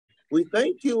We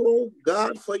thank you, oh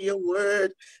God, for your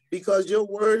word, because your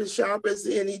word is sharp as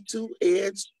any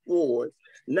two-edged sword.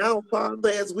 Now, Father,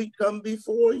 as we come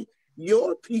before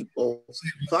your people,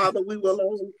 Father, we will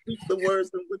only speak the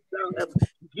words in which thou have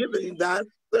given thy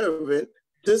servant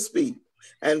to speak.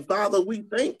 And Father, we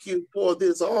thank you for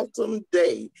this awesome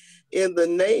day in the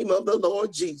name of the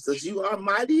Lord Jesus. You are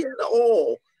mighty and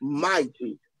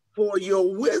almighty, for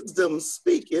your wisdom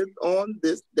speaketh on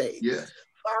this day. Yes.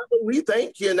 Father, we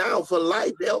thank you now for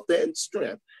life, health, and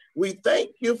strength. We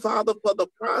thank you, Father, for the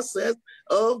process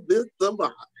of this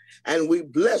Sabbath. And we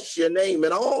bless your name,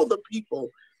 and all the people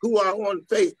who are on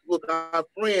Facebook, our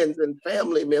friends and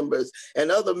family members and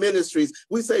other ministries,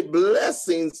 we say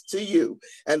blessings to you.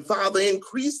 And Father,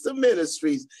 increase the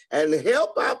ministries and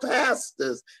help our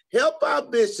pastors, help our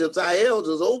bishops, our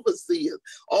elders, overseers,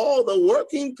 all the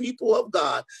working people of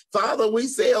God. Father, we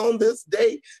say on this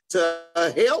day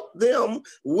to help them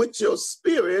with your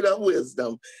spirit of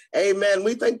wisdom. Amen.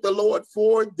 We thank the Lord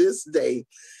for this day.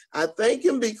 I thank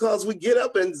him because we get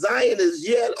up and Zion is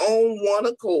yet on one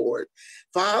accord.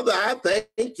 Father, I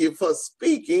thank you for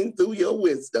speaking through your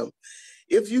wisdom.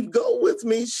 If you go with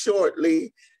me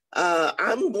shortly,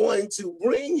 I'm going to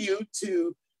bring you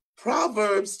to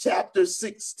Proverbs chapter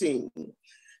 16.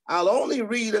 I'll only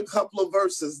read a couple of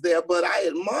verses there, but I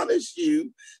admonish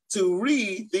you to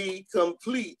read the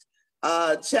complete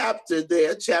chapter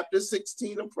there, chapter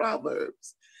 16 of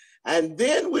Proverbs. And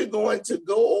then we're going to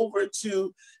go over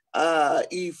to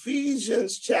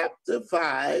Ephesians chapter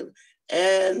 5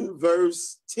 and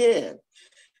verse 10.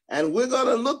 And we're going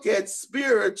to look at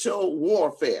spiritual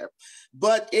warfare.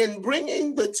 But in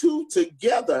bringing the two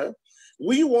together,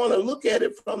 we want to look at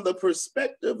it from the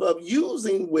perspective of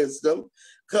using wisdom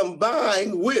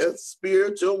combined with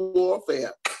spiritual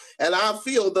warfare. And I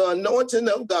feel the anointing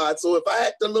of God. So if I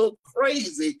act a little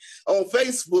crazy on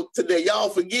Facebook today, y'all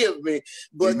forgive me.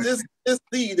 But this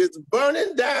seed is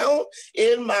burning down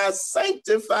in my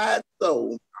sanctified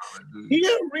soul.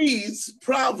 Here reads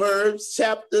Proverbs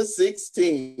chapter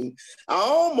 16. I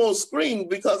almost screamed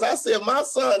because I said my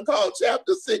son called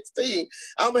chapter 16.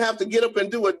 I'm going to have to get up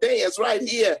and do a dance right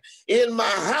here in my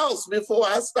house before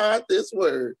I start this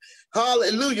word.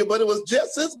 Hallelujah. But it was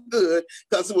just as good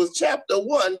because it was chapter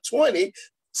 1, 20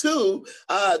 2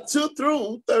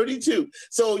 through 32.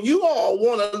 So you all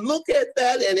want to look at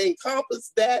that and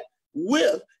encompass that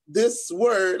with this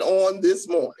word on this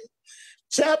morning.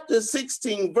 Chapter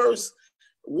 16, verse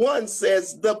 1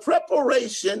 says, the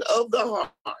preparation of the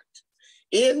heart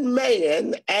in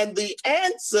man and the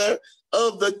answer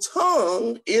of the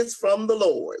tongue is from the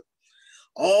Lord.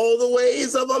 All the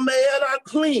ways of a man are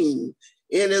clean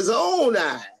in his own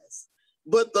eyes,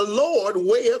 but the Lord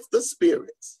weigheth the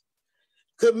spirits.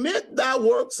 Commit thy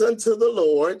works unto the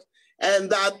Lord, and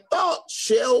thy thoughts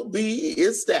shall be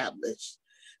established.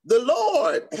 The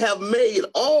Lord have made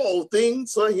all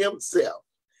things for himself.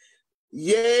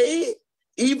 Yea,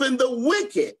 even the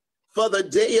wicked for the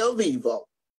day of evil.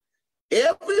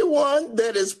 Everyone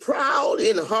that is proud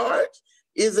in heart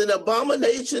is an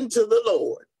abomination to the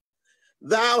Lord.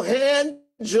 Thou hand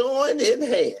join in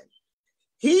hand.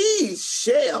 He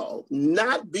shall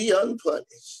not be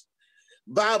unpunished.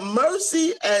 By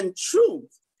mercy and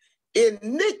truth,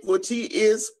 iniquity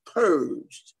is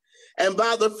purged. And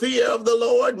by the fear of the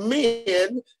Lord,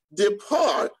 men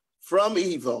depart from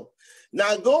evil.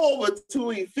 Now go over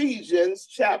to Ephesians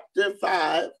chapter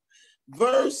 5,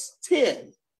 verse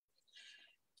 10.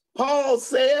 Paul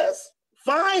says,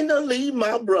 finally,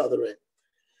 my brethren,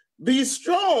 be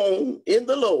strong in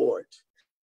the Lord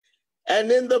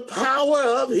and in the power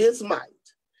of his might.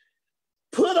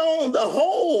 Put on the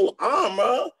whole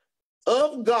armor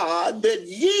of God, that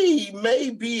ye may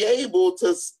be able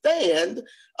to stand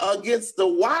against the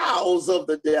wiles of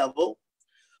the devil.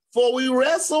 For we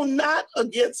wrestle not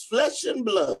against flesh and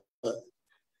blood,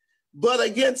 but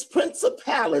against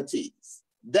principalities.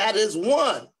 That is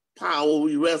one power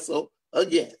we wrestle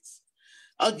against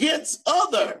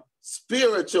other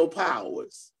spiritual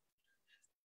powers,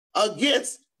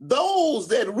 against those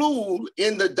that rule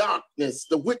in the darkness,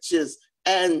 the witches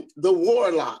and the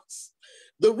warlocks,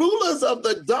 the rulers of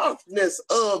the darkness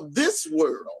of this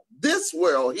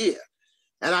world here.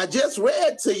 And I just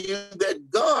read to you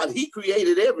that God, he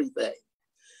created everything.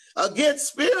 Against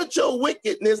spiritual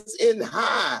wickedness in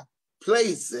high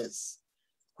places.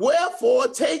 Wherefore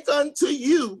take unto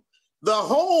you the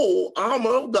whole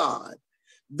armor of God,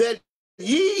 that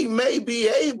ye may be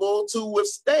able to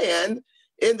withstand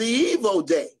in the evil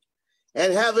day.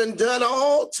 And having done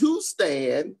all to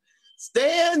stand,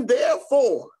 stand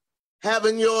therefore,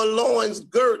 having your loins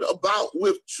girt about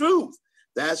with truth.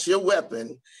 That's your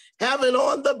weapon. Having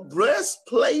on the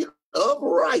breastplate of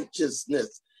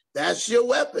righteousness. That's your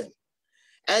weapon.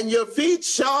 And your feet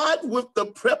shod with the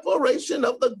preparation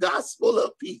of the gospel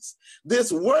of peace,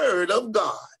 this word of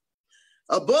God.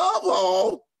 Above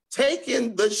all,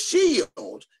 taking the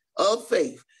shield of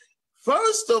faith.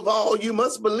 First of all, you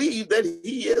must believe that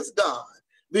he is God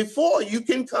before you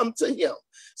can come to him.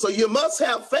 So you must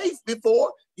have faith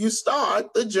before you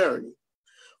start the journey.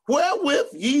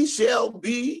 Wherewith ye shall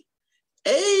be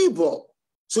able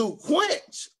to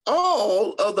quench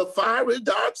all of the fiery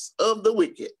darts of the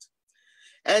wicked,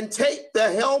 and take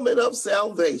the helmet of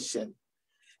salvation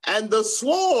and the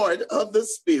sword of the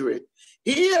Spirit.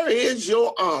 Here is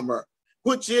your armor,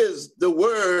 which is the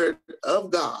word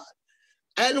of God.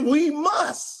 And we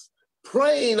must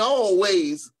praying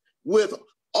always with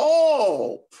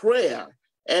all prayer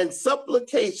and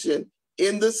supplication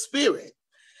in the Spirit,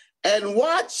 and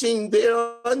watching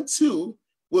thereunto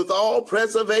with all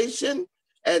preservation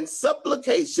and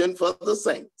supplication for the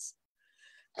saints.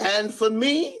 And for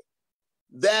me,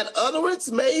 that utterance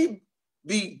may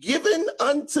be given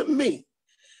unto me,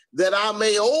 that I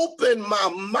may open my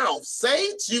mouth.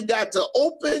 Saints, you got to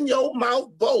open your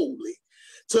mouth boldly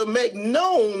to make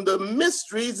known the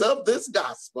mysteries of this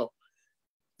gospel.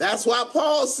 That's why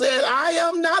Paul said, I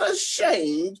am not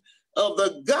ashamed of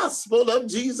the gospel of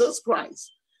Jesus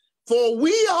Christ. For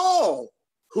we all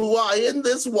who are in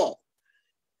this walk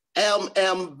am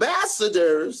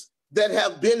ambassadors that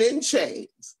have been in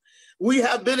chains. We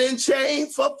have been in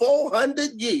chains for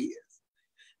 400 years,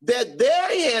 that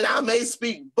therein I may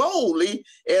speak boldly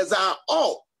as I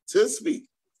ought to speak.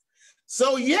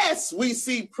 So yes, we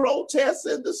see protests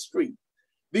in the street,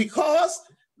 because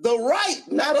the right,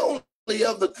 not only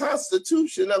of the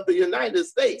Constitution of the United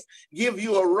States, give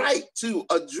you a right to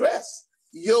address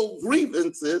your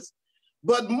grievances,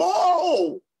 but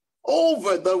moreover,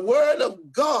 the word of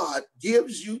God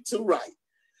gives you to write.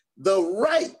 The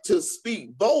right to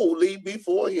speak boldly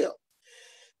before him.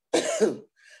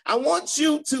 I want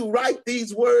you to write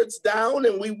these words down,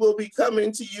 and we will be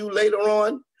coming to you later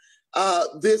on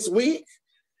this week.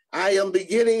 I am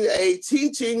beginning a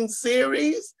teaching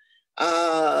series,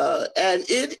 and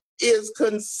it is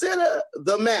Consider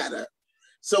the Matter.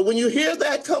 So when you hear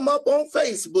that come up on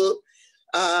Facebook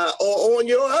or on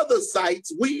your other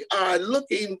sites, we are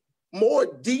looking more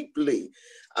deeply,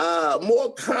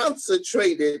 more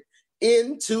concentrated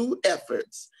into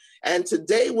efforts. And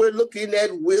today we're looking at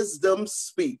Wisdom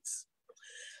Speaks.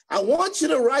 I want you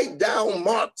to write down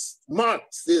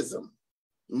Marxism.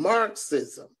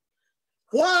 Marxism.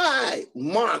 Why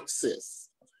Marxist?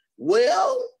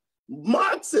 Well,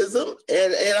 Marxism,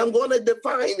 and I'm going to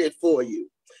define it for you.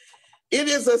 It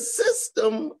is a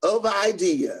system of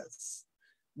ideas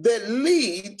that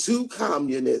lead to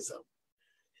communism.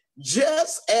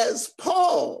 Just as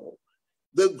Paul,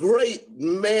 the great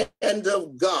man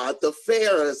of God, the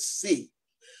Pharisee,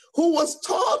 who was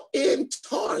taught in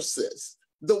Tarsus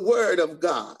the word of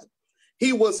God.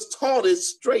 He was taught it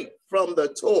straight from the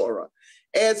Torah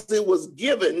as it was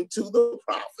given to the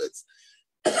prophets.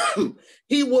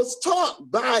 He was taught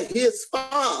by his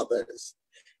fathers,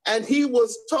 and he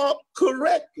was taught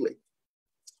correctly.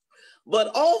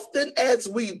 But often as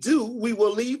we do, we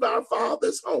will leave our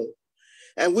father's home,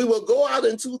 and we will go out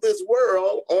into this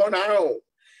world on our own.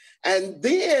 And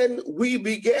then we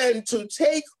began to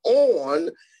take on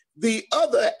the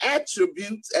other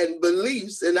attributes and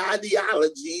beliefs and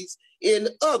ideologies in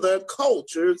other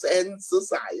cultures and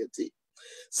society.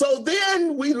 So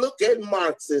then we look at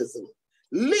Marxism,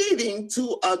 leading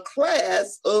to a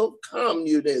class of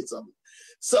communism.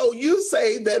 So you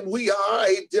say that we are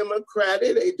a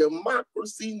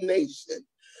democracy nation.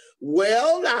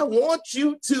 Well, I want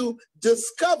you to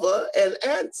discover and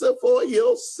answer for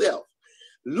yourself.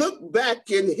 Look back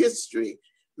in history.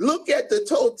 Look at the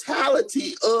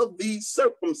totality of these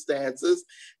circumstances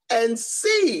and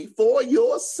see for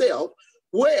yourself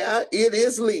where it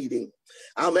is leading.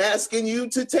 I'm asking you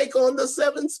to take on the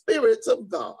 7 spirits of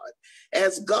God,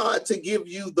 ask God to give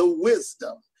you the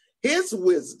wisdom, his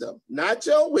wisdom, not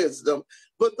your wisdom,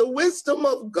 but the wisdom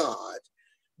of God.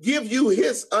 Give you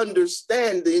his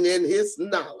understanding and his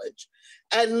knowledge,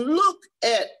 and look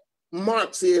at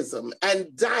Marxism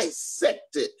and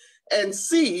dissect it and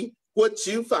see what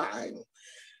you find.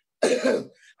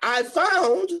 I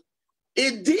found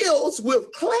it deals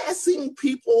with classing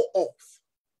people off.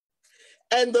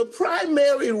 And the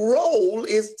primary role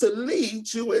is to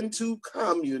lead you into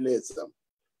communism.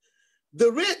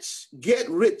 The rich get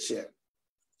richer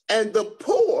and the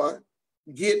poor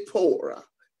get poorer.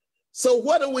 So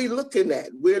what are we looking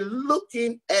at? We're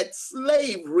looking at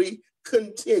slavery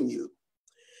continued.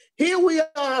 Here we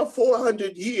are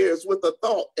 400 years with a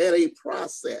thought and a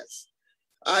process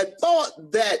I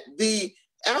thought that the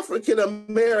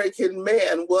African-American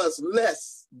man was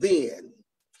less than.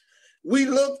 We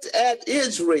looked at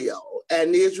Israel,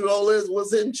 and Israel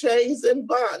was in chains and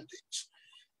bondage.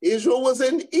 Israel was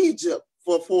in Egypt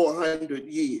for 400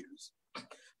 years,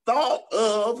 thought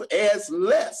of as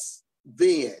less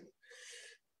than,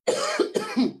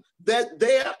 that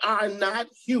there are not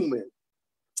human.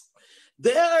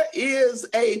 There is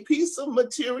a piece of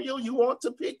material you want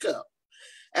to pick up,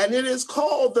 and it is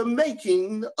called The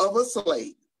Making of a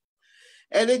Slave.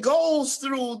 And it goes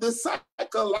through the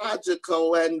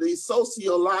psychological and the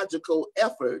sociological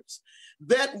efforts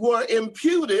that were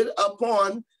imputed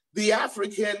upon the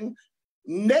African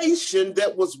nation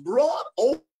that was brought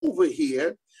over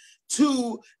here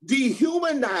to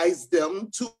dehumanize them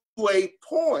to a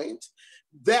point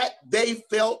that they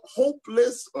felt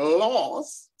hopeless,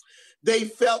 lost. They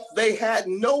felt they had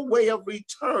no way of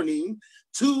returning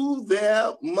to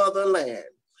their motherland.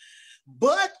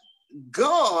 But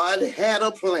God had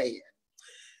a plan.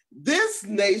 This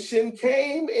nation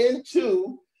came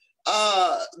into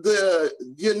the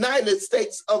United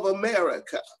States of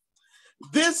America.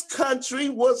 This country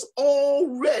was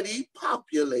already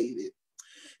populated.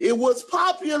 It was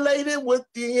populated with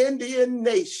the Indian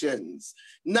nations.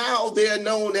 Now they're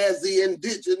known as the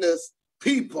indigenous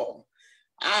people.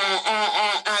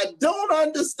 I don't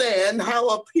understand how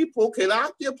a people can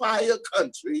occupy a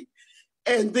country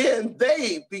and then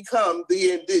they become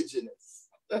the indigenous.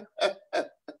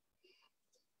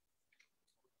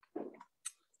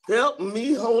 Help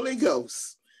me, Holy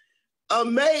Ghost.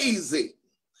 Amazing.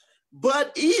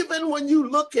 But even when you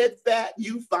look at that,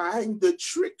 you find the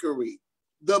trickery,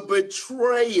 the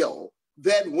betrayal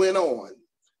that went on.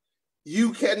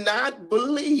 You cannot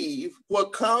believe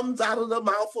what comes out of the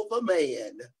mouth of a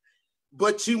man,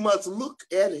 but you must look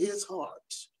at his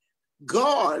heart.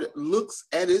 God looks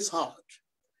at his heart.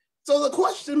 So the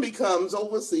question becomes,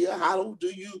 overseer, how do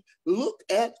you look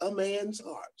at a man's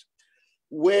heart?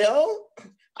 Well,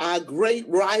 our great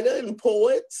writer and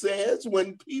poet says,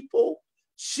 when people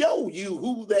show you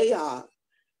who they are,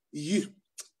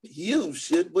 you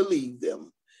should believe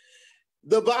them.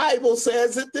 The Bible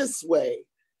says it this way: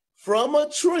 from a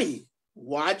tree,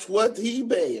 watch what he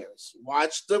bears,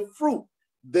 watch the fruit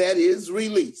that is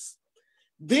released.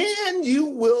 Then you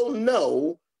will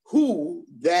know who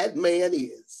that man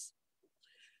is.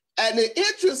 And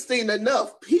interesting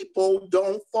enough, people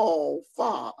don't fall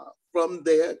far from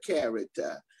their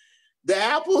character. The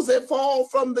apples that fall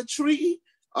from the tree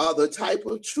are the type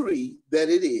of tree that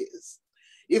it is.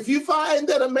 If you find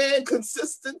that a man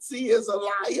consistency is a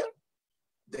liar,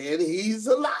 then he's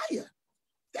a liar.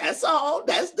 That's all.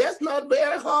 That's not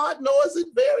very hard, nor is it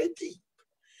very deep.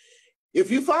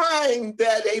 If you find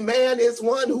that a man is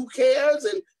one who cares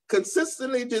and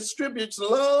consistently distributes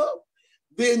love,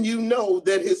 then you know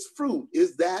that his fruit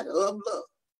is that of love.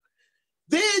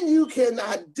 Then you can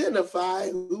identify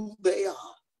who they are.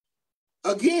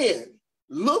 Again,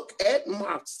 look at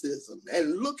Marxism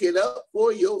and look it up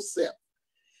for yourself.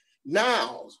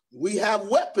 Now, we have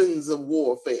weapons of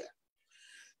warfare.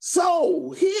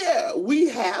 So here we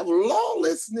have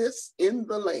lawlessness in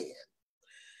the land.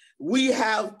 We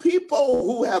have people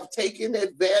who have taken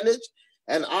advantage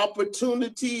and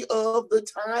opportunity of the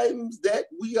times that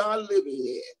we are living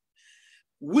in.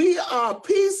 We are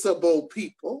peaceable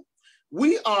people.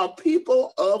 We are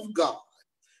people of God.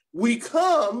 We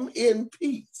come in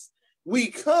peace. We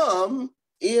come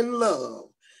in love.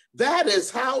 That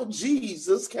is how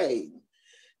Jesus came.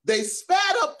 They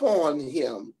spat upon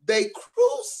him. They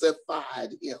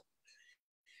crucified him.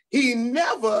 He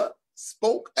never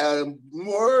spoke a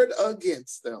word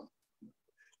against them.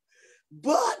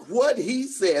 But what he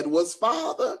said was,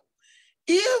 Father,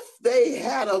 if they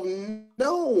had have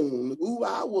known who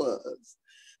I was,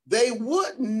 they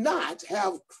would not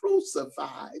have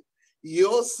crucified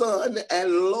your Son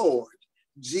and Lord,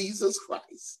 Jesus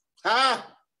Christ.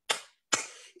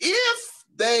 If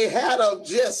they had have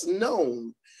just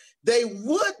known, they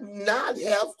would not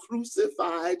have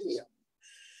crucified him.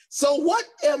 So what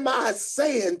am I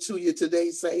saying to you today,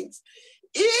 saints?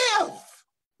 If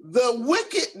the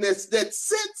wickedness that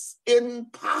sits in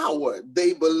power,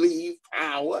 they believe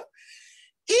power,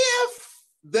 if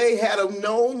they had have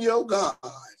known your God,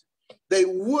 they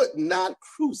would not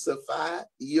crucify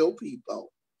your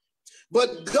people.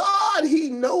 But God, he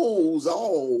knows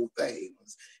all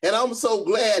things. And I'm so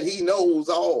glad he knows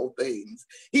all things.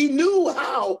 He knew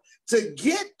how to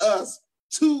get us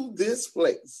to this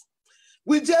place.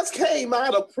 We just came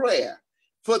out of prayer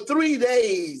for 3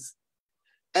 days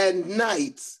and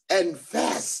nights and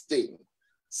fasting,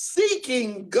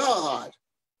 seeking God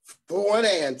for an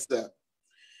answer.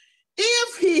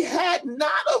 If he had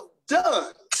not have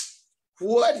done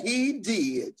what he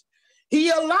did, he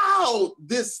allowed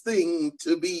this thing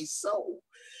to be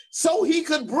so he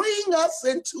could bring us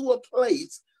into a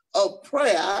place of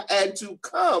prayer and to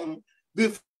come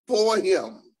before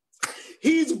him.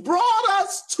 He's brought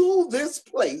us to this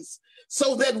place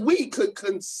so that we could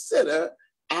consider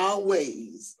our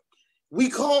ways. We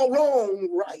call wrong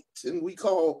right, and we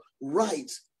call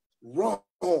right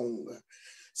wrong.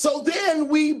 So then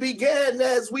we began,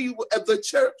 as the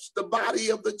church, the body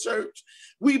of the church,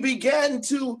 we began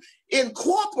to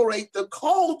incorporate the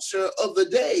culture of the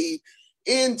day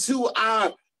into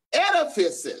our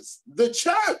edifices. The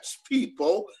church,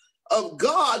 people of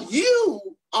God,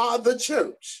 you are the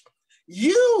church.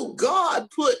 You, God,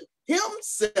 put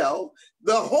himself,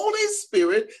 the Holy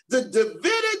Spirit, the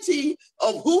divinity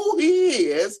of who he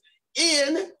is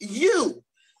in you.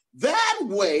 That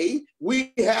way,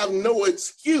 we have no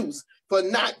excuse for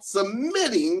not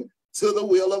submitting to the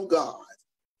will of God.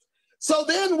 So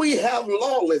then we have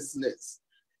lawlessness.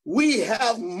 We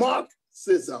have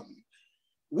Marxism.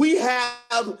 We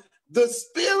have the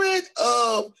spirit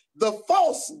of the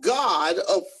false god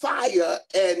of fire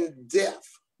and death,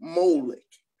 Moloch.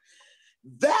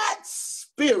 That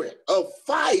spirit of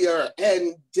fire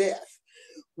and death,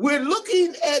 we're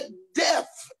looking at death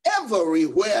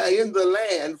everywhere in the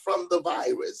land from the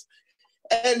virus.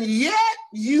 And yet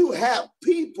you have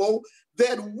people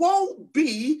that won't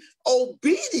be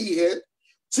obedient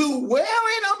to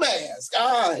wearing a mask.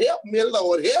 Help me,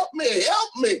 Lord, help me, help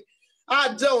me.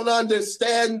 I don't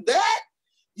understand that.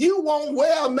 You won't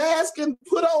wear a mask and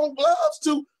put on gloves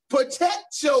to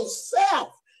protect yourself.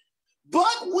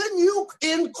 But when you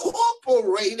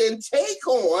incorporate and take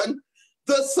on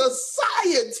the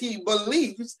society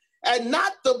beliefs and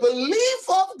not the belief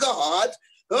of God,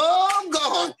 oh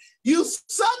God, you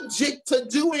subject to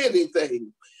do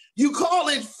anything. You call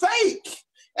it fake,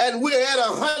 and we're at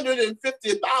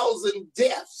 150,000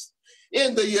 deaths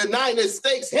in the United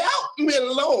States. Help me,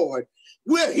 Lord.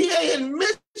 We're here in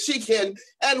Michigan,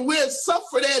 and we're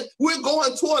suffering, and we're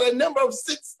going toward a number of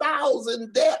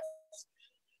 6,000 deaths.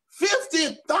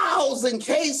 50,000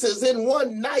 cases in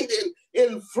one night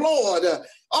in Florida,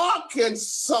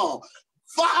 Arkansas,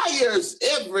 fires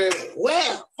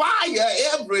everywhere, fire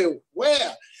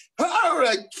everywhere,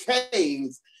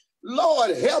 hurricanes.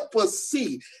 Lord, help us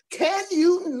see. Can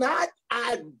you not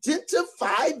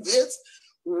identify this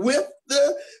with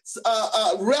the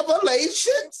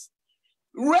Revelations?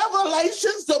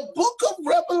 Revelations, the book of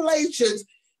Revelations.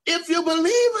 If you believe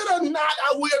it or not,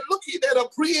 we're looking at a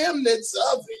preeminence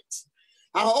of it.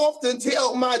 I often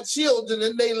tell my children,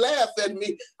 and they laugh at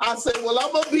me, I say, well,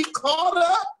 I'm going to be caught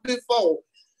up before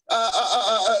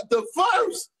the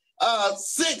first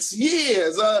 6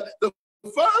 years, the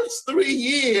first 3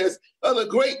 years of the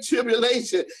Great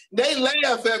Tribulation. They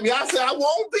laugh at me. I say, I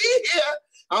won't be here.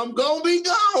 I'm going to be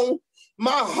gone.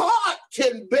 My heart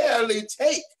can barely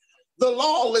take the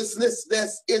lawlessness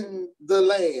that's in the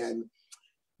land.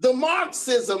 The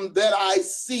Marxism that I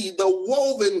see, the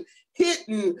woven,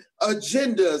 hidden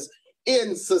agendas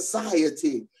in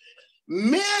society.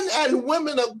 Men and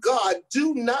women of God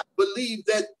do not believe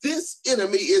that this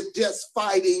enemy is just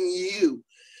fighting you.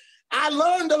 I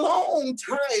learned a long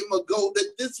time ago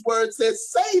that this word says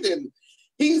Satan.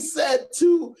 He said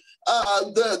to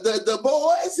the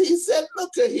boys, he said,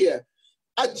 look at here,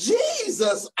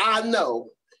 Jesus I know,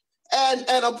 and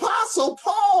Apostle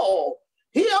Paul,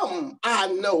 him I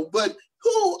know, but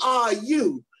who are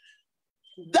you?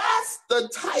 That's the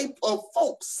type of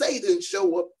folks Satan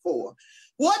show up for.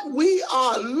 What we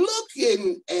are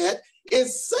looking at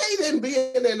is Satan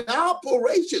being in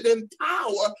operation in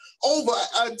power over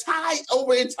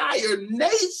entire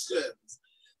nations,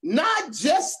 not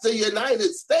just the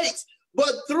United States,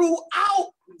 but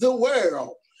throughout the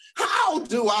world. How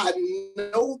do I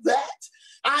know that?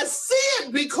 I see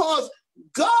it because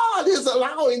God is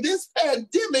allowing this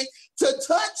pandemic to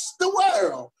touch the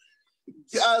world.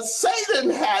 Satan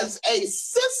has a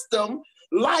system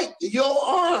like your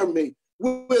army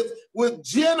with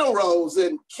generals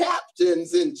and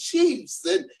captains and chiefs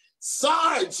and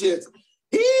sergeants.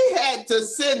 He had to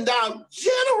send out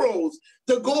generals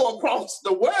to go across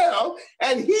the world,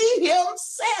 and he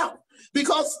himself,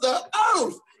 because the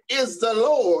earth is the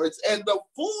Lord's and the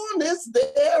fullness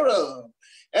thereof.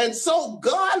 And so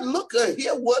God, look at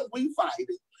here what we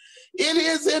fighting. It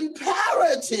is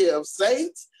imperative,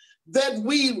 saints, that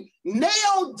we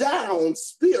nail down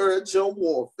spiritual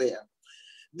warfare.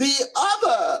 The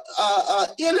other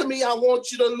enemy I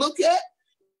want you to look at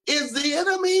is the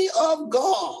enemy of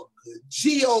Gog,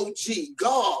 G-O-G,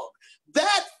 Gog,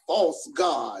 that false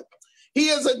god. He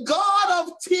is a God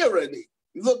of tyranny.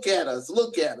 Look at us,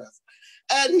 look at us.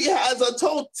 And he has a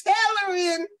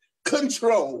totalitarian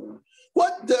control.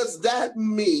 What does that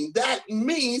mean? That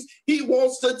means he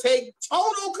wants to take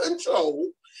total control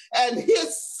and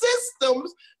his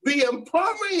systems being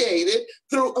permeated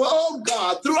through, oh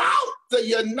God, throughout the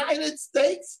United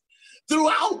States,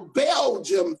 throughout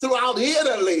Belgium, throughout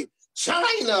Italy,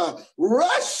 China,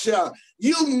 Russia,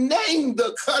 you name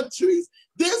the countries.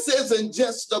 This isn't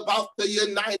just about the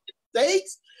United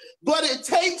States, but it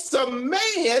takes a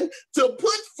man to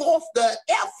put forth the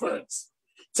efforts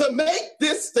to make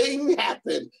this thing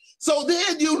happen. So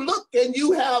then you look and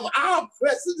you have our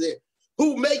president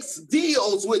who makes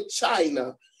deals with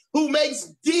China, who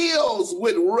makes deals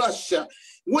with Russia.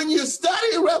 When you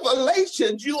study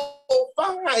Revelations, you will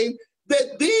find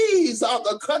that these are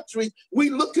the countries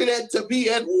we're looking at to be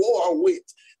at war with.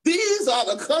 These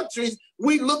are the countries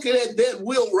we're looking at that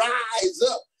will rise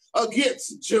up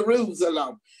against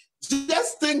Jerusalem.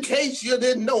 Just in case you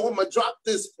didn't know, I'm going to drop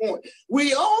this point.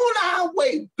 We on our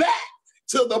way back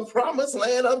to the promised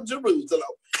land of Jerusalem.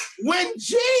 When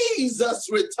Jesus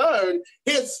returned,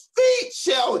 his feet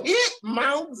shall hit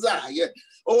Mount Zion.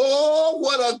 Oh,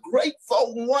 what a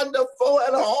grateful, wonderful,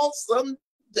 and awesome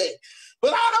day.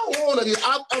 But I don't want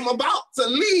to, I'm about to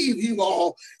leave you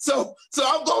all. So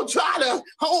I'm going to try to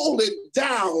hold it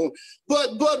down.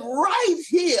 But right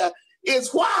here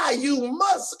is why you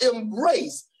must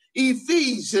embrace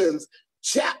Ephesians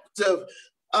chapter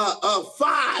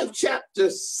 5, chapter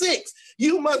 6.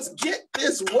 You must get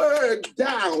this word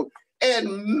down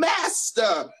and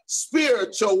master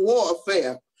spiritual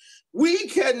warfare. We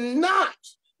cannot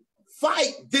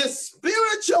fight this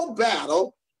spiritual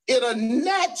battle in a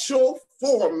natural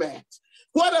format.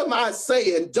 What am I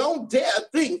saying? Don't dare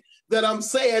think that I'm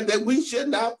saying that we should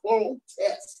not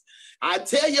protest. I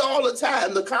tell you all the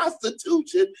time, the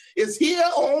Constitution is here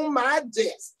on my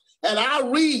desk. And I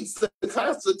read the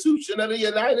Constitution of the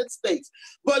United States.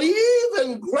 But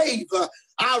even graver,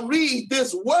 I read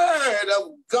this word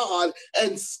of God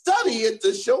and study it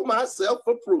to show myself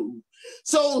approved.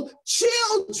 So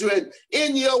children,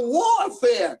 in your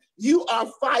warfare, you are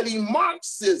fighting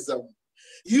Marxism.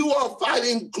 You are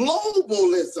fighting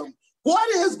globalism. What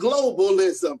is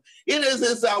globalism? It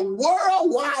is a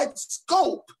worldwide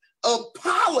scope of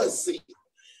policy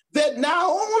that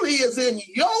not only is in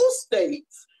your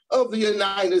states of the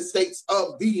United States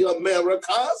of the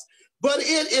Americas, but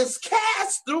it is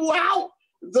cast throughout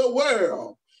the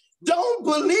world. Don't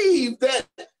believe that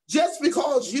just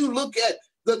because you look at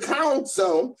the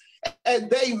council and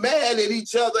they mad at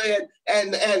each other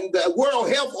and the World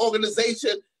Health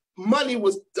Organization, money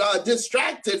was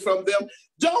distracted from them.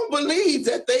 Don't believe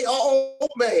that they all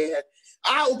mad.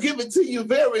 I'll give it to you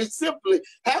very simply.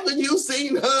 Haven't you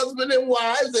seen husband and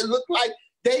wives that look like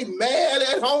they mad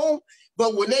at home?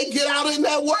 But when they get out in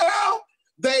that world,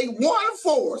 they one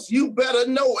force. You better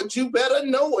know it. You better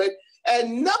know it.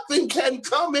 And nothing can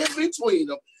come in between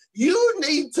them. You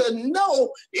need to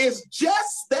know it's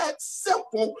just that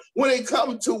simple when it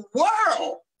comes to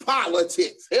world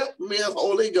politics. Help me,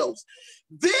 Holy Ghost.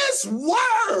 This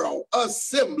world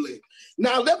assembly.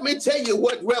 Now, let me tell you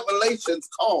what Revelation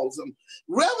calls them.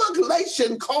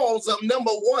 Revelation calls them,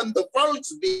 number one, the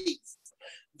first beast.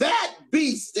 That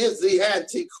beast is the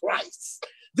Antichrist.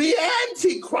 The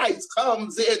Antichrist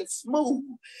comes in smooth,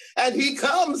 and he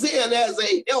comes in as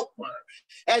a helper,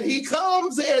 and he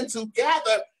comes in to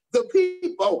gather the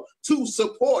people to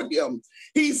support him.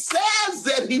 He says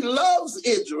that he loves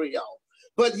Israel,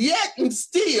 but yet and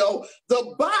still,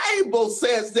 the Bible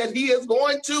says that he is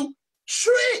going to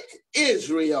trick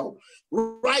Israel.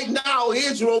 Right now,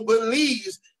 Israel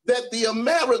believes that the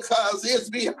Americas is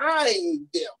behind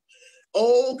them.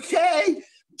 Okay,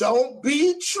 don't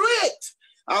be tricked.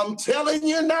 I'm telling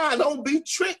you now, don't be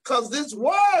tricked, because this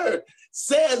word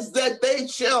says that they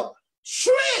shall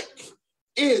trick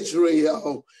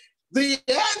Israel. The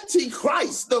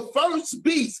Antichrist, the first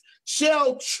beast,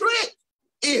 shall trick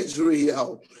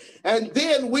Israel. And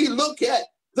then we look at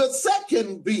the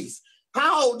second beast.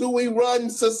 How do we run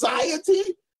society?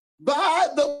 By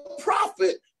the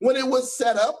prophet. When it was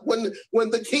set up, when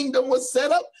the kingdom was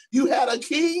set up, you had a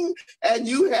king and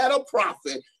you had a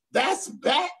prophet. That's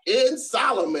back in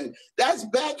Solomon. That's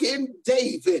back in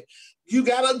David. You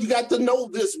got to know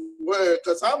this word,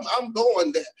 because I'm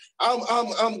going there.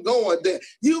 I'm going there.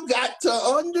 You got to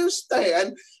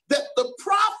understand that the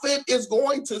prophet is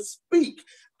going to speak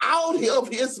out of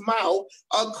his mouth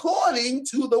according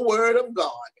to the word of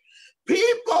God.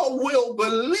 People will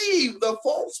believe the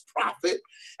false prophet,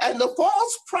 and the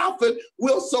false prophet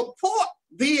will support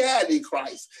the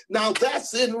Antichrist. Now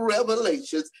that's in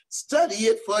Revelations. Study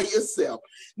it for yourself.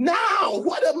 Now,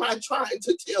 what am I trying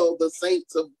to tell the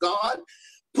saints of God?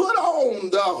 Put on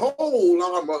the whole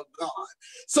armor of God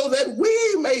so that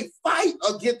we may fight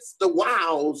against the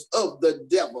wiles of the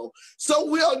devil. So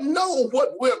we'll know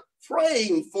what we're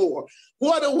praying for.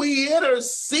 What are we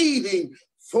interceding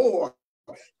for?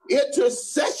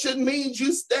 Intercession means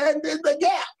you stand in the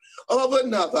gap of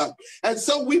another. And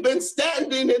so we've been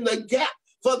standing in the gap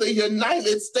for the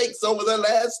United States over the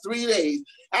last 3 days.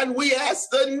 And we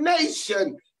asked the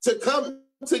nation to come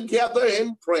together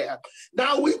in prayer.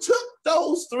 Now we took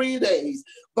those 3 days,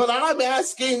 but I'm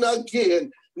asking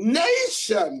again,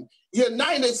 nation,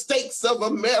 United States of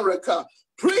America,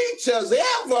 preachers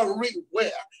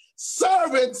everywhere,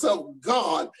 servants of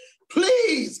God,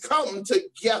 please come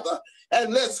together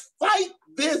and let's fight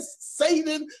this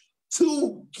Satan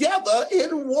together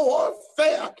in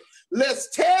warfare. Let's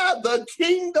tear the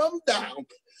kingdom down.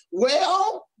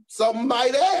 Well, some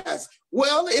might ask,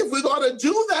 well, if we're going to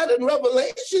do that, and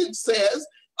Revelation says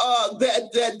that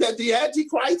the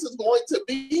Antichrist is going to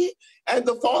be and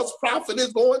the false prophet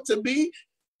is going to be,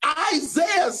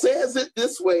 Isaiah says it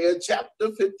this way in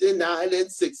chapter 59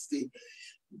 and 60.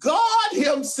 God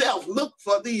himself looked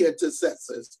for the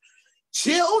intercessors.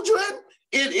 Children,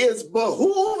 it is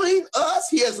behooving us,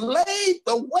 he has laid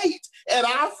the weight at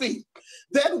our feet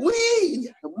that we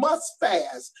must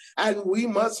fast and we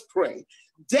must pray.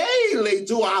 Daily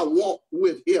do I walk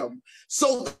with him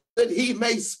so that he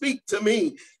may speak to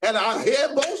me, and I hear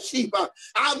Bosheba.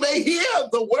 I may hear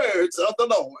the words of the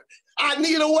Lord. I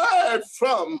need a word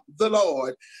from the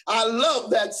Lord. I love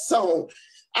that song.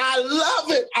 I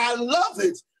love it. I love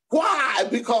it. Why?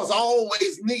 Because I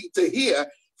always need to hear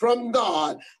from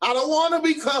God. I don't want to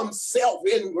become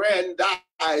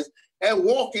self-aggrandized and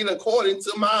walking according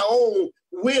to my own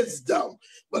wisdom,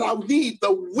 but I need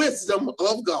the wisdom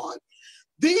of God.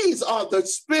 These are the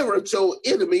spiritual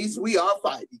enemies we are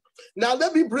fighting. Now,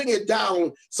 let me bring it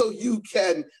down so you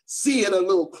can see it a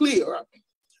little clearer.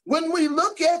 When we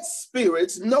look at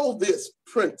spirits, know this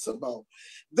principle.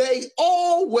 They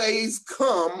always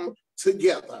come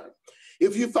together.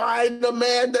 If you find a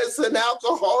man that's an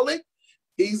alcoholic,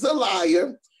 he's a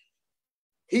liar.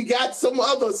 He got some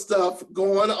other stuff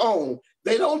going on.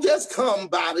 They don't just come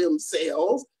by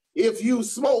themselves. If you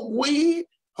smoke weed,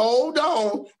 hold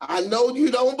on. I know you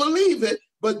don't believe it,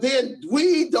 but then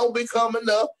weed don't become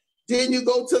enough. Then you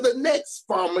go to the next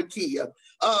pharmacia.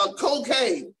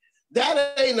 Cocaine,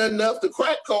 that ain't enough. The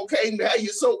crack cocaine to have you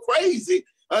so crazy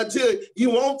until you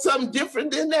want something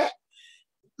different than that.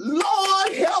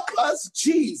 Lord, help us,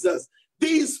 Jesus.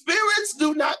 These spirits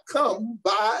do not come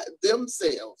by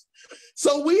themselves.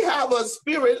 So we have a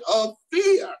spirit of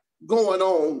fear going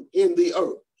on in the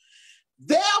earth.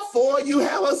 Therefore, you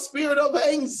have a spirit of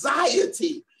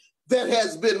anxiety that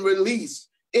has been released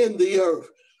in the earth.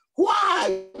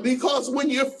 Why? Because when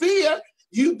you fear,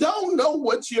 you don't know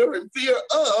what you're in fear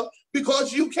of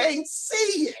because you can't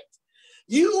see it.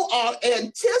 You are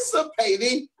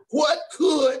anticipating what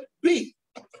could be.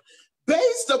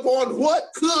 Based upon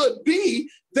what could be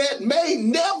that may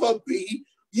never be,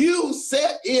 you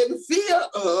set in fear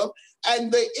of,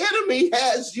 and the enemy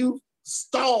has you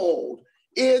stalled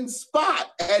in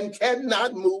spot and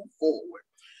cannot move forward.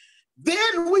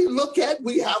 Then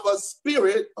we have a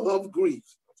spirit of grief.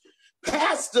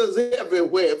 Pastors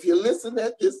everywhere, if you listen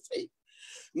at this tape,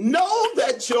 know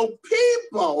that your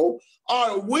people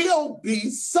will be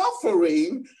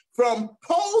suffering from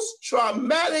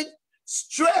post-traumatic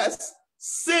stress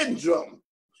syndrome.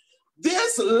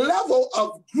 This level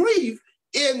of grief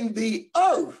in the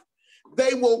earth,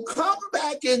 they will come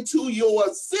back into your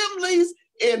assemblies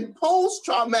in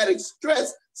post-traumatic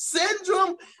stress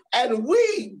syndrome, and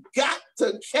we got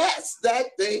to cast that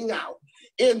thing out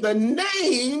in the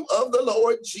name of the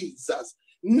Lord Jesus.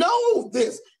 Know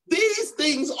this. These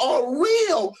things are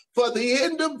real for the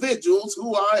individuals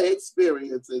who are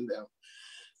experiencing them.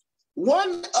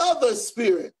 One other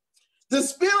spirit, the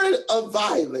spirit of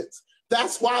violence.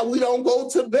 That's why we don't go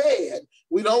to bed.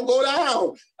 We don't go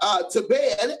down to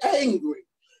bed angry.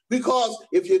 Because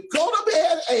if you go to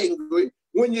bed angry,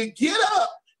 when you get up,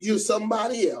 you're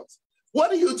somebody else.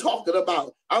 What are you talking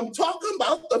about? I'm talking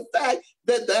about the fact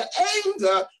that the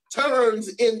anger turns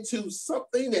into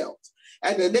something else.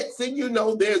 And the next thing you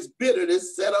know, there's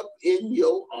bitterness set up in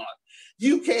your heart.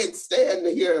 You can't stand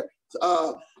to hear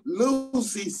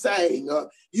Lucy saying,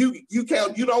 you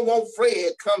don't want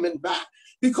Fred coming by,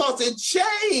 because it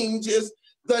changes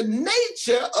the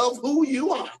nature of who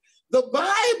you are. The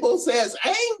Bible says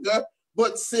anger,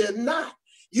 but sin not.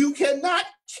 You cannot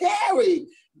carry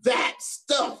that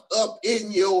stuff up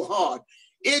in your heart.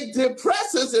 It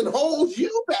depresses and holds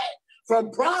you back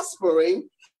from prospering,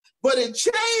 but it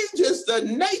changes the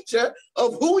nature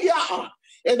of who you are.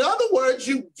 In other words,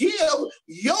 you give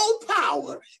your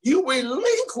power, you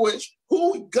relinquish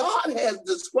who God has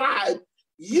described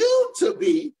you to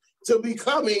be, to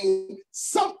becoming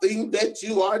something that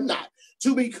you are not,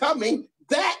 to becoming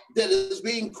that is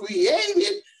being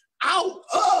created out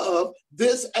of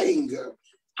this anger,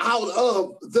 out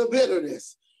of the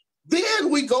bitterness. Then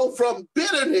we go from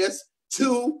bitterness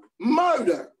to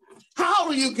murder. How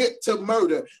do you get to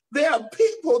murder? There are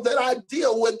people that I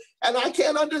deal with and I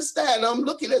can't understand. I'm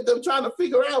looking at them trying to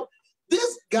figure out,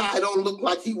 this guy don't look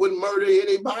like he would murder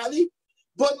anybody.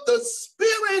 But the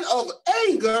spirit of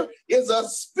anger is a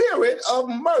spirit of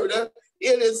murder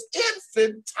in its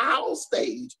infantile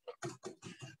stage.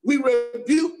 We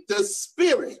rebuke the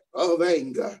spirit of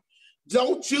anger.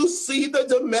 Don't you see the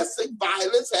domestic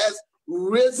violence has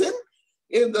risen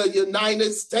in the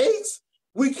United States?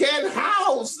 We can't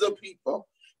house the people.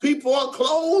 People are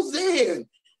closed in.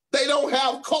 They don't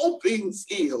have coping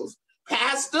skills.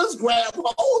 Pastors grab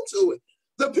hold to it.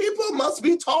 The people must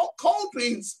be taught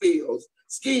coping skills.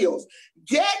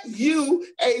 Get you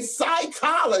a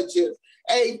psychologist,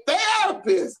 a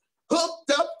therapist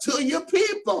hooked up to your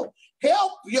people.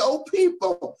 Help your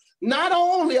people. Not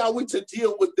only are we to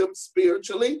deal with them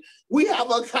spiritually, we have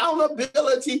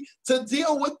accountability to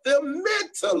deal with them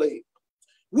mentally.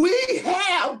 We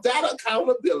have that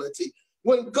accountability.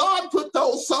 When God put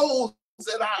those souls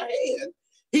in our hand,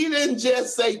 he didn't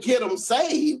just say, get them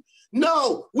saved.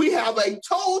 No, we have a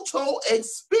total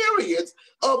experience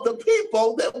of the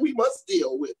people that we must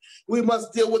deal with. We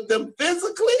must deal with them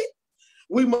physically.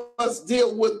 We must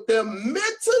deal with them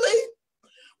mentally.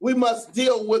 We must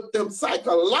deal with them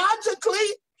psychologically.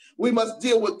 We must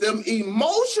deal with them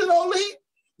emotionally,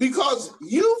 because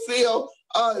you feel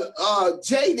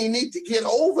JD need to get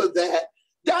over that.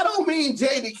 That don't mean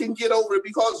JD can get over it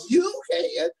because you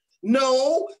can.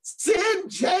 No, send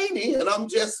JD, and I'm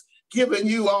just giving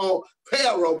you all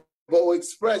parable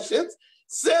expressions,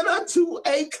 send her to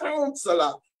a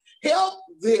counselor. Help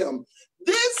them.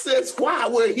 This is why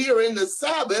we're here in the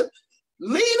Sabbath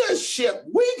leadership.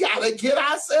 We got to get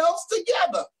ourselves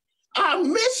together. Our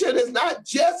mission is not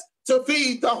just to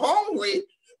feed the hungry,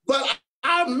 but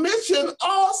our mission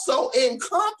also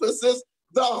encompasses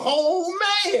the whole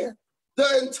man,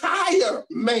 the entire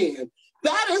man.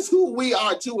 That is who we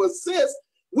are to assist.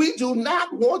 We do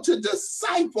not want to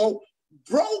disciple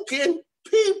broken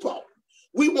people.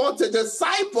 We want to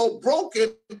disciple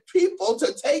broken people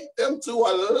to take them to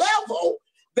a level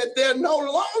that they're no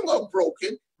longer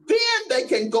broken. Then they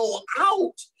can go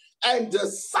out and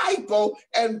disciple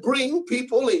and bring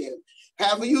people in.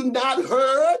 Have you not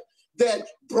heard that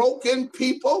broken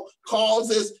people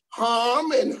causes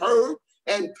harm and hurt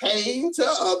and pain to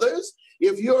others?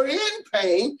 If you're in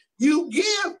pain, you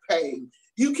give pain.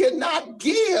 You cannot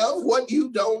give what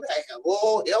you don't have.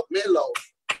 Oh, help me, Lord.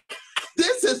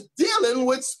 This is dealing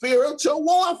with spiritual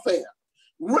warfare.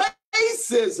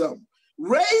 Racism.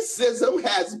 Racism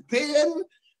has been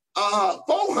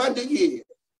 400 years.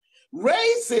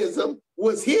 Racism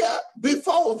was here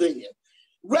before then.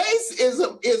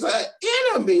 Racism is an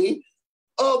enemy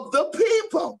of the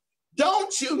people.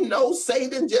 Don't you know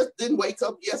Satan just didn't wake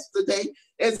up yesterday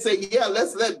and say, yeah,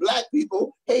 let's let black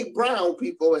people hate brown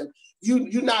people, and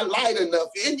you're not light enough.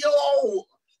 In your own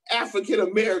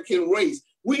African-American race,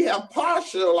 we have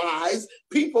partialized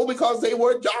people because they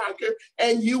were darker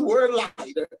and you were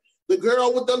lighter. The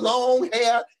girl with the long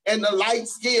hair and the light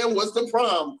skin was the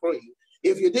prom queen.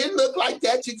 If you didn't look like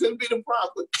that, you couldn't be the prom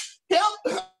queen.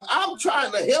 I'm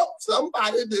trying to help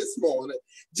somebody this morning.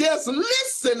 Just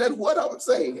listen at what I'm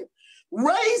saying.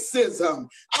 Racism.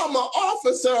 I'm an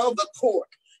officer of the court,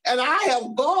 and I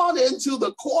have gone into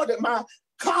the court, and my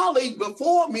colleague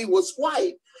before me was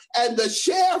white, and the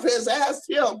sheriff has asked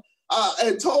him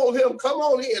and told him, come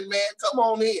on in, man, come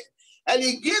on in. And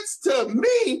he gets to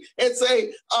me and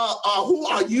say, who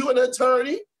are you, an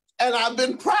attorney? And I've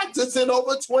been practicing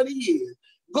over 20 years,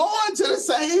 going to the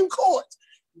same court.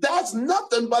 That's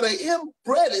nothing but an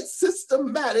inbred,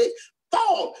 systematic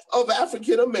thought of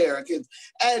African Americans.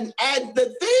 And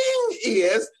the thing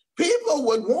is, people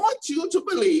would want you to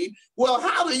believe, well,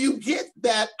 how do you get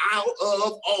that out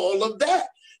of all of that?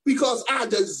 Because I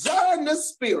discern the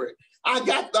spirit. I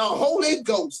got the Holy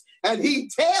Ghost, and he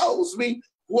tells me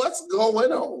what's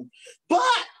going on.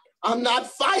 But I'm not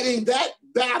fighting that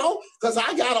battle because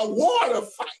I got a war to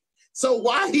fight. So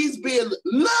while he's being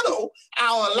little,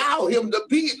 I'll allow him to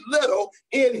be little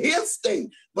in his state.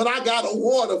 But I got a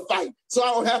war to fight, so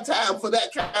I don't have time for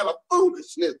that kind of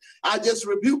foolishness. I just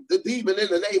rebuke the demon in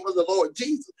the name of the Lord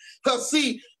Jesus. Because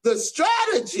see, the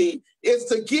strategy is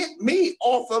to get me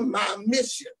off of my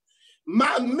mission.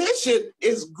 My mission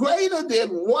is greater than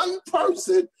one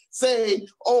person saying,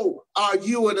 oh, are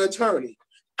you an attorney?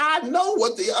 I know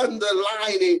what the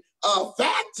underlying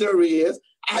factor is.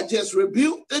 I just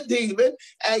rebuke the demon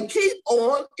and keep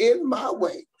on in my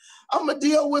way. I'm going to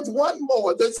deal with one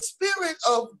more, the spirit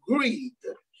of greed.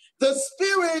 The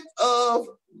spirit of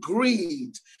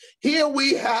greed. Here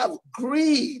we have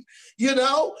greed, you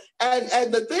know,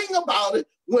 and the thing about it,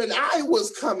 when I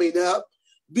was coming up,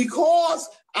 because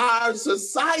our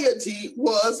society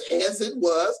was as it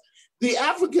was, the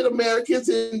African Americans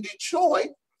in Detroit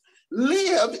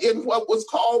lived in what was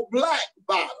called Black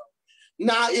Bottom.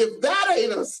 Now, if that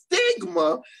ain't a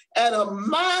stigma and a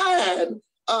mind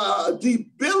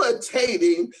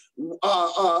debilitating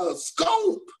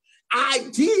scope,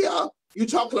 idea, you're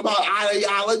talking about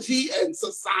ideology and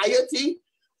society,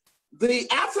 the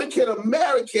African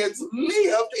Americans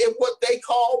lived in what they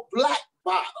call Black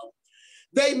Bottom.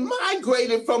 They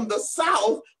migrated from the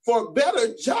South for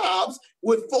better jobs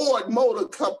with Ford Motor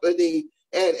Company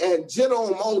and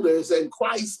General Motors and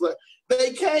Chrysler.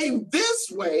 They came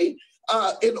this way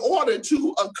in order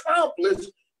to accomplish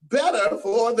better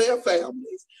for their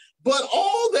families. But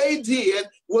all they did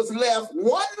was left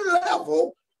one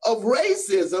level of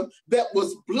racism that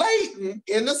was blatant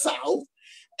in the South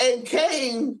and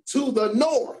came to the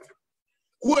North,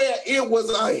 where it was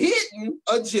a hidden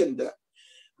agenda.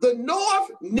 The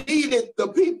North needed the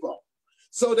people.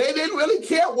 So they didn't really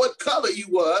care what color you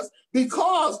was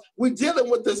because we're dealing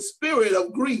with the spirit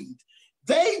of greed.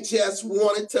 They just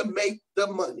wanted to make the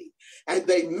money. And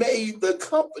they made the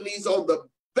companies on the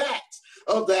backs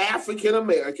of the African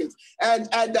Americans. And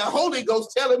the Holy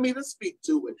Ghost telling me to speak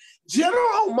to it.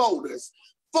 General Motors,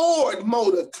 Ford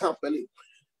Motor Company,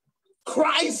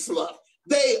 Chrysler,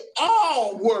 they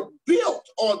all were built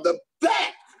on the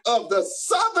back of the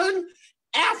Southern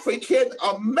African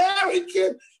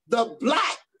American, the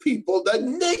Black people, the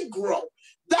Negro.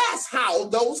 That's how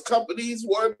those companies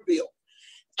were built.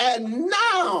 And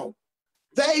now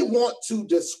they want to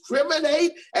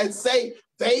discriminate and say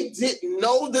they didn't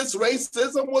know this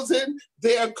racism was in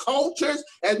their cultures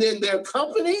and in their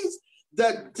companies.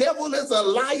 The devil is a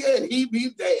liar and he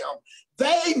be damned.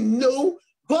 They knew,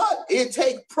 but it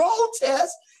takes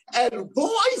protests and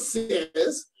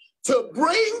voices to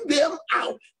bring them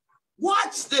out.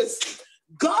 Watch this.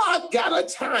 God got a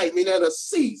timing and a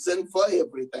season for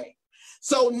everything.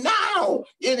 So now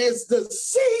it is the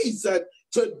season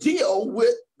to deal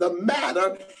with the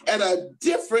matter at a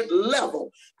different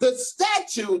level. The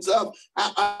statues are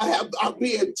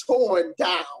being torn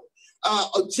down.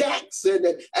 Jackson,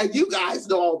 and you guys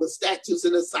know all the statues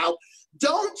in the South.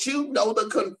 Don't you know the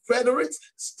Confederates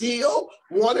still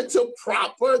wanted to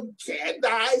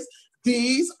propagandize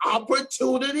these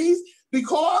opportunities?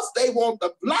 Because they want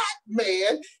the Black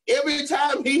man, every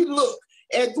time he look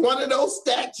at one of those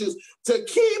statues, to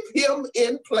keep him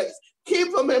in place.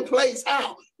 Keep him in place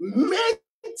how?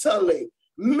 Mentally.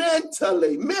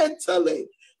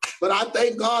 But I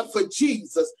thank God for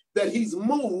Jesus that he's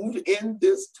moved in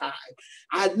this time.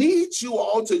 I need you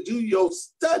all to do your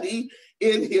study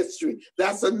in history.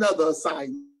 That's another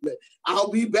assignment.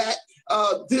 I'll be back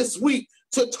this week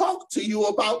to talk to you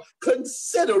about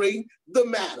considering the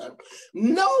matter.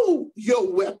 Know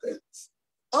your weapons.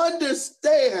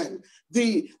 Understand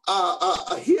the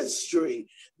history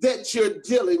that you're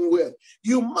dealing with.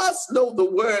 You must know the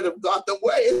word of God. The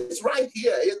word is right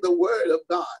here in the word of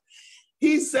God.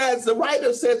 He says, the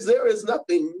writer says, there is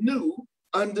nothing new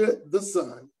under the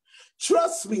sun.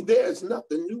 Trust me, there's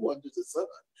nothing new under the sun.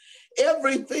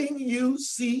 Everything you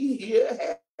see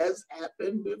here has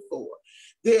happened before.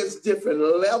 There's different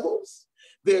levels.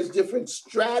 There's different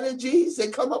strategies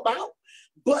that come about.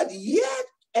 But yet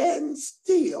and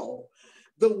still,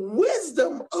 the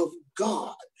wisdom of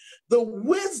God, the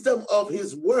wisdom of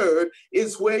his word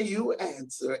is where you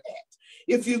answer at.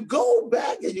 If you go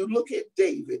back and you look at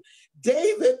David,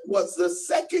 David was the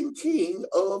second king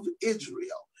of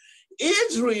Israel.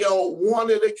 Israel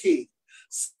wanted a king.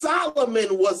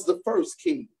 Solomon was the first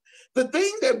king. The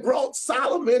thing that brought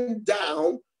Solomon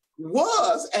down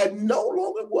was, and no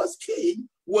longer was king,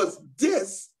 was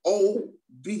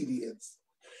disobedience.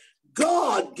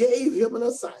 God gave him an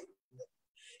assignment.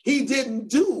 He didn't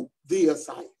do the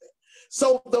assignment.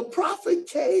 So the prophet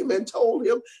came and told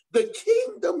him, the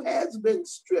kingdom has been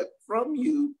stripped from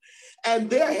you, and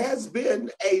there has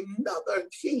been another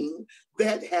king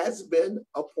that has been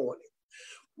appointed.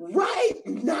 Right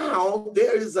now,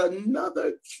 there is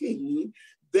another king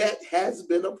that has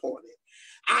been appointed.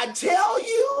 I tell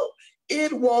you,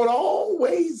 it won't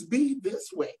always be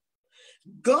this way.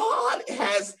 God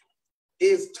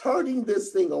is turning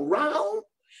this thing around,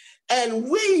 and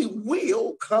we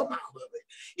will come out of it.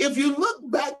 If you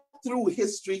look back through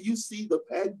history, you see the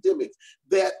pandemics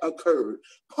that occurred.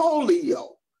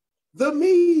 Polio, the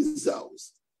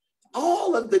measles,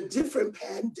 all of the different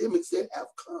pandemics that have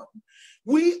come.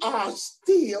 We are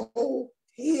still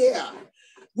here.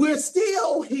 We're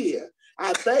still here.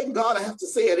 I thank God. I have to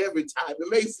say it every time. It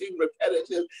may seem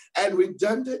repetitive and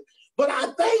redundant, but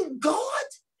I thank God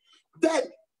that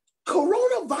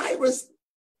coronavirus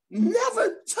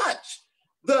never touched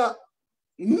the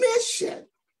mission,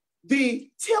 the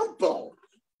temple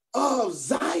of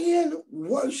Zion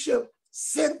Worship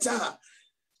Center.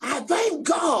 I thank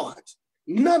God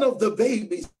none of the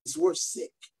babies were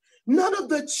sick. None of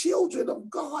the children of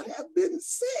God have been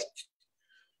sick.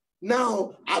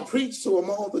 Now, I preach to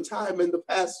them all the time, and the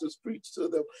pastors preach to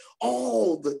them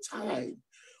all the time.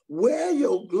 Wear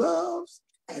your gloves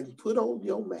and put on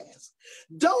your mask.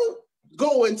 Don't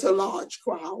go into large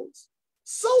crowds.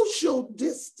 Social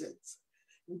distance.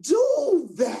 Do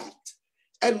that.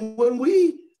 And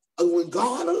when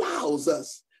God allows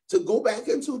us to go back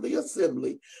into the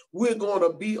assembly, we're going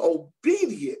to be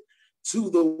obedient to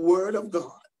the word of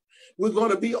God. We're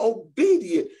going to be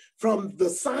obedient from the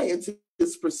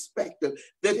scientists' perspective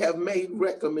that have made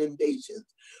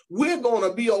recommendations. We're going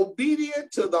to be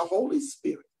obedient to the Holy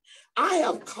Spirit. I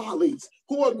have colleagues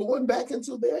who are going back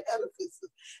into their edifices,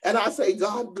 and I say,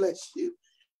 God bless you.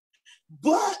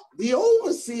 But the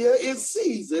overseer is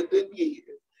seasoned in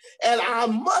years, and I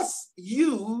must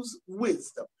use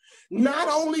wisdom, not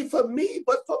only for me,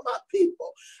 but for my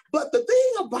people. But the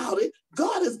thing about it,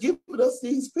 God has given us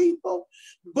these people,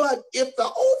 but if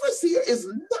the overseer is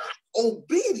not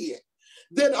obedient,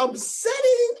 then I'm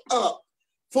setting up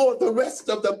for the rest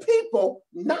of the people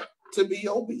not to be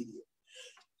obedient.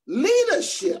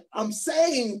 Leadership, I'm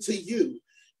saying to you,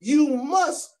 you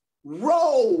must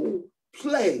role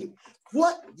play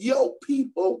what your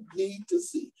people need to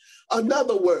see. In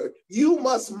other words, you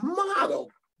must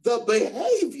model the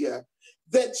behavior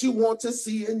that you want to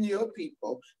see in your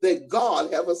people that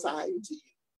God have assigned to you.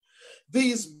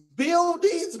 These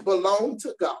buildings belong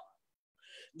to God.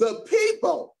 The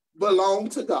people belong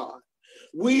to God.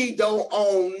 We don't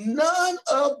own none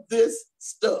of this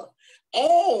stuff.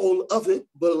 All of it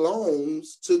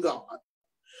belongs to God.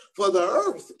 For the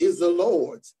earth is the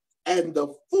Lord's and the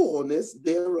fullness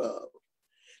thereof.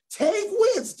 Take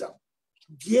wisdom,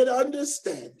 get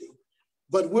understanding,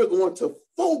 but we're going to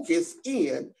focus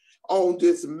in on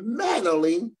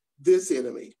dismantling this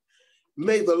enemy.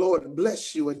 May the Lord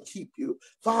bless you and keep you.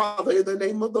 Father, in the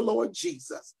name of the Lord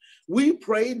Jesus, we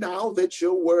pray now that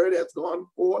your word has gone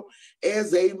forth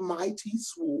as a mighty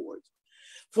sword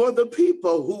for the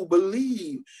people who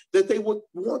believe that they would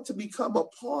want to become a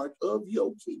part of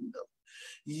your kingdom.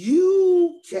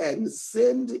 You can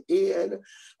send in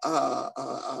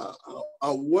a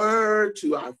word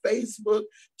to our Facebook,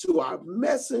 to our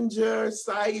messenger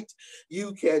site.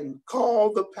 You can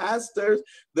call the pastors,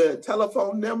 the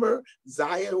telephone number,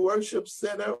 Zion Worship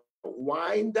Center,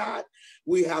 Wyandotte.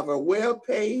 We have a web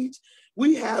page.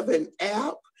 We have an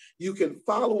app. You can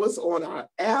follow us on our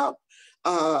app,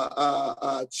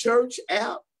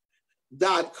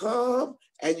 churchapp.com,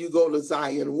 and you go to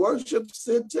Zion Worship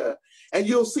Center, and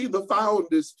you'll see the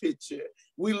founder's picture.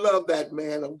 We love that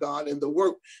man of God and the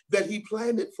work that he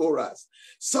planted for us.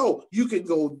 So you can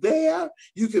go there,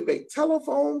 you can make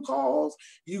telephone calls,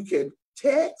 you can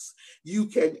text, you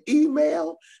can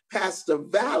email Pastor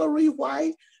Valerie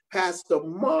White, Pastor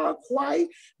Mark White.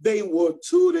 They will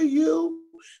tutor you.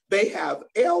 They have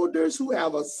elders who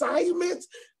have assignments.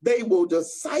 They will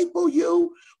disciple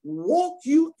you, walk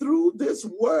you through this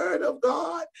word of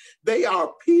God. They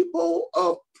are people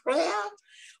of prayer.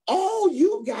 All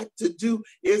you got to do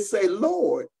is say,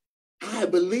 Lord, I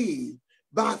believe.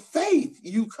 By faith,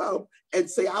 you come and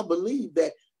say, I believe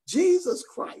that Jesus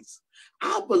Christ,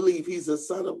 I believe he's the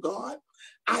Son of God.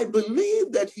 I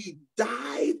believe that he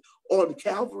died on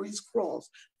Calvary's cross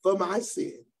for my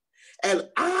sin. And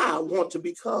I want to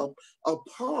become a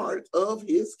part of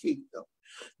his kingdom.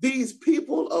 These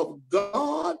people of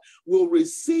God will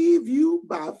receive you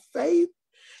by faith,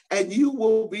 and you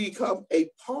will become a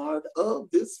part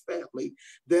of this family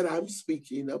that I'm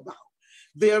speaking about.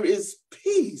 There is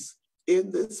peace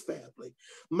in this family.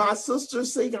 My sister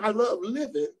sing, I love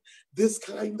living this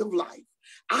kind of life.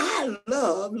 I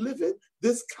love living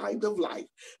this kind of life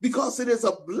because it is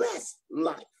a blessed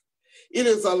life. It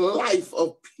is a life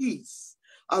of peace,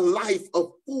 a life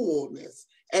of fullness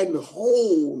and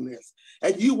wholeness.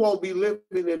 And you won't be living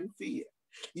in fear.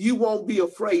 You won't be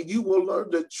afraid. You will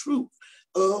learn the truth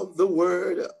of the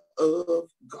word of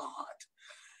God.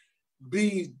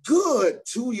 Be good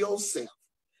to yourself.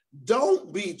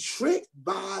 Don't be tricked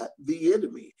by the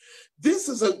enemy. This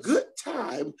is a good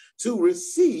time to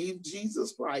receive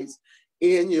Jesus Christ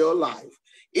in your life.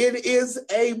 It is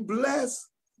a blessed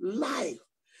life.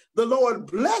 The Lord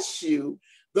bless you.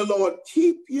 The Lord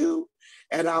keep you.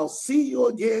 And I'll see you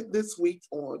again this week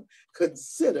on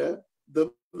Consider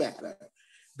the Matter.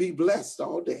 Be blessed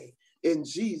all day. In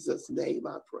Jesus' name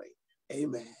I pray.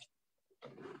 Amen.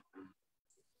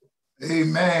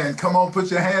 Amen. Come on, put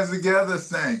your hands together,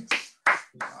 saints.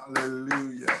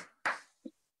 Hallelujah.